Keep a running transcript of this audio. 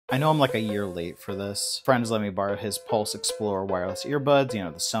I know I'm like a year late for this. Friends let me borrow his Pulse Explorer wireless earbuds, you know,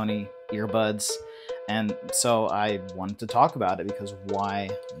 the Sony earbuds. And so I wanted to talk about it because why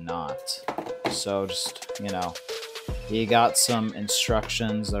not? So just, you know, you got some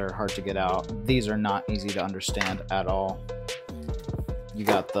instructions that are hard to get out. These are not easy to understand at all. You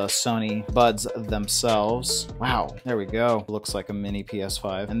got the Sony buds themselves. Wow, there we go. Looks like a mini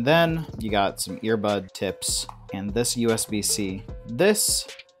PS5. And then you got some earbud tips and this USB-C. This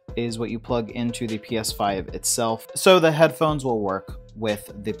is what you plug into the PS5 itself. So the headphones will work with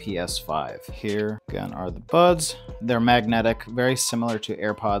the PS5. Here again are the buds. They're magnetic, very similar to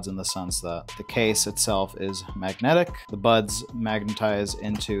AirPods in the sense that the case itself is magnetic. The buds magnetize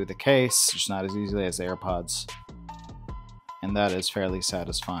into the case, just not as easily as the AirPods. And that is fairly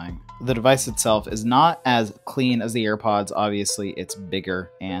satisfying. The device itself is not as clean as the AirPods. Obviously, it's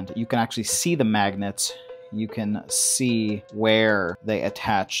bigger and you can actually see the magnets. You can see where they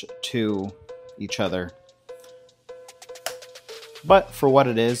attach to each other. But for what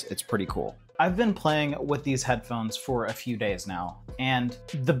it is, it's pretty cool. I've been playing with these headphones for a few days now, and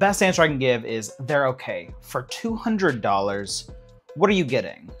the best answer I can give is they're okay. For $200, what are you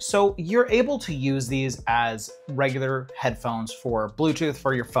getting? So you're able to use these as regular headphones for Bluetooth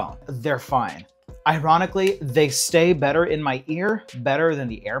for your phone. They're fine. Ironically, they stay better in my ear, better than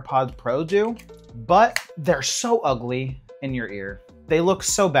the AirPods Pro do, but they're so ugly in your ear. They look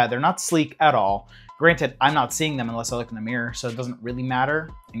so bad. They're not sleek at all. Granted, I'm not seeing them unless I look in the mirror, so it doesn't really matter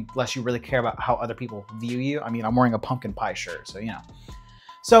unless you really care about how other people view you. I mean, I'm wearing a pumpkin pie shirt, so you know.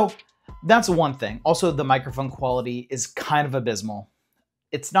 So that's one thing. Also, the microphone quality is kind of abysmal.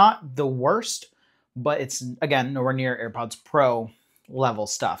 It's not the worst, but it's, again, nowhere near AirPods Pro level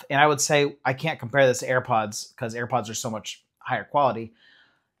stuff. And I would say I can't compare this to AirPods because AirPods are so much higher quality.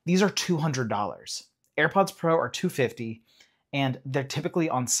 These are $200. AirPods Pro are $250, and they're typically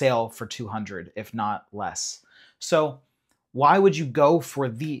on sale for $200, if not less. So why would you go for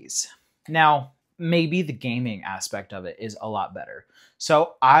these? Now, maybe the gaming aspect of it is a lot better.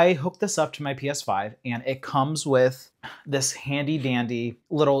 So I hooked this up to my PS5 and it comes with this handy dandy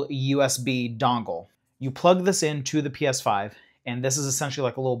little USB dongle. You plug this into the PS5 and this is essentially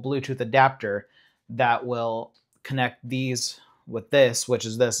like a little Bluetooth adapter that will connect these with this, which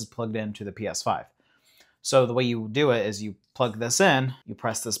is this is plugged into the PS5. So the way you do it is you plug this in, you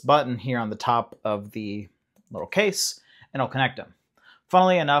press this button here on the top of the little case, and it'll connect them.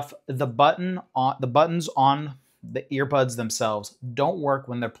 Funnily enough, the buttons on the earbuds themselves don't work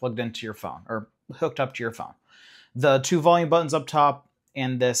when they're plugged into your phone or hooked up to your phone. The two volume buttons up top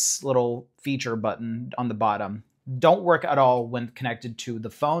and this little feature button on the bottom don't work at all when connected to the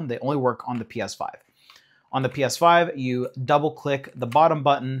phone. They only work on the PS5. On the PS5, you double click the bottom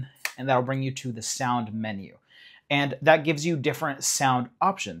button and that'll bring you to the sound menu. And that gives you different sound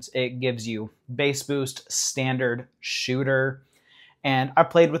options. It gives you bass boost, standard, shooter, and I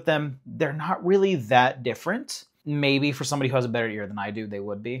played with them. They're not really that different. Maybe for somebody who has a better ear than I do, they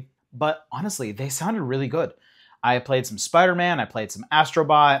would be. But honestly, they sounded really good. I played some Spider-Man, I played some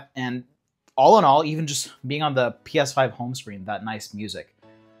Astrobot, and all in all, even just being on the PS5 home screen, that nice music,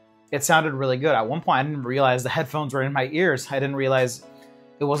 it sounded really good. At one point, I didn't realize the headphones were in my ears. I didn't realize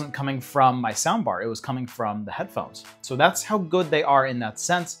it wasn't coming from my soundbar. It was coming from the headphones. So that's how good they are in that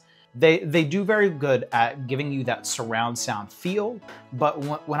sense. They do very good at giving you that surround sound feel, but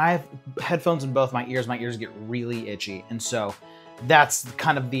when I have headphones in both my ears get really itchy. And so that's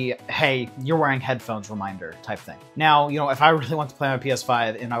kind of the, hey, you're wearing headphones reminder type thing. Now, you know, if I really want to play my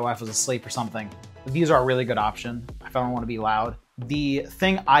PS5 and my wife was asleep or something, these are a really good option if I don't want to be loud. The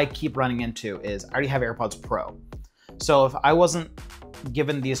thing I keep running into is I already have AirPods Pro. So if I wasn't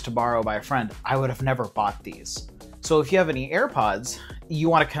given these to borrow by a friend, I would have never bought these. So if you have any AirPods, you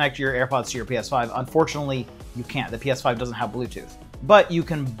want to connect your AirPods to your PS5, unfortunately, you can't. The PS5 doesn't have Bluetooth. But you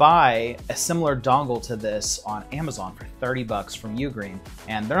can buy a similar dongle to this on Amazon for 30 bucks from Ugreen,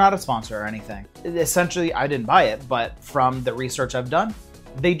 and they're not a sponsor or anything. Essentially, I didn't buy it, but from the research I've done,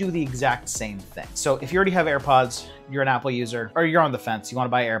 they do the exact same thing. So if you already have AirPods, you're an Apple user, or you're on the fence, you want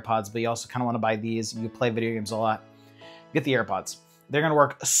to buy AirPods, but you also kind of want to buy these, you play video games a lot, get the AirPods. They're going to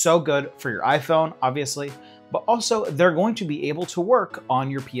work so good for your iPhone, obviously, but also they're going to be able to work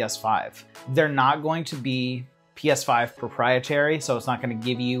on your PS5. They're not going to be PS5 proprietary, so it's not going to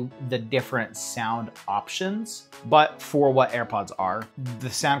give you the different sound options, but for what AirPods are, the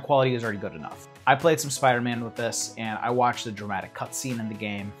sound quality is already good enough. I played some Spider-Man with this, and I watched a dramatic cutscene in the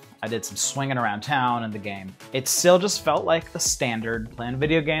game. I did some swinging around town in the game. It still just felt like the standard playing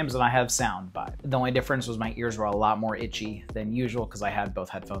video games, and I have sound vibe. The only difference was my ears were a lot more itchy than usual because I had both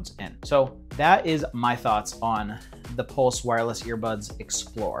headphones in. So that is my thoughts on the Pulse Wireless Earbuds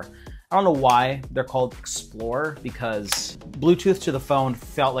Explore. I don't know why they're called Explore, because Bluetooth to the phone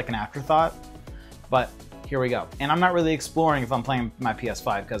felt like an afterthought, but here we go. And I'm not really exploring if I'm playing my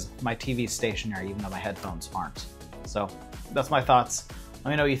PS5 because my TV's stationary, even though my headphones aren't. So that's my thoughts.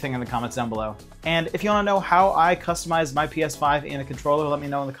 Let me know what you think in the comments down below. And if you want to know how I customized my PS5 and the controller, let me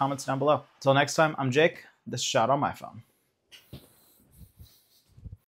know in the comments down below. Until next time, I'm Jake. This is Shot on my phone.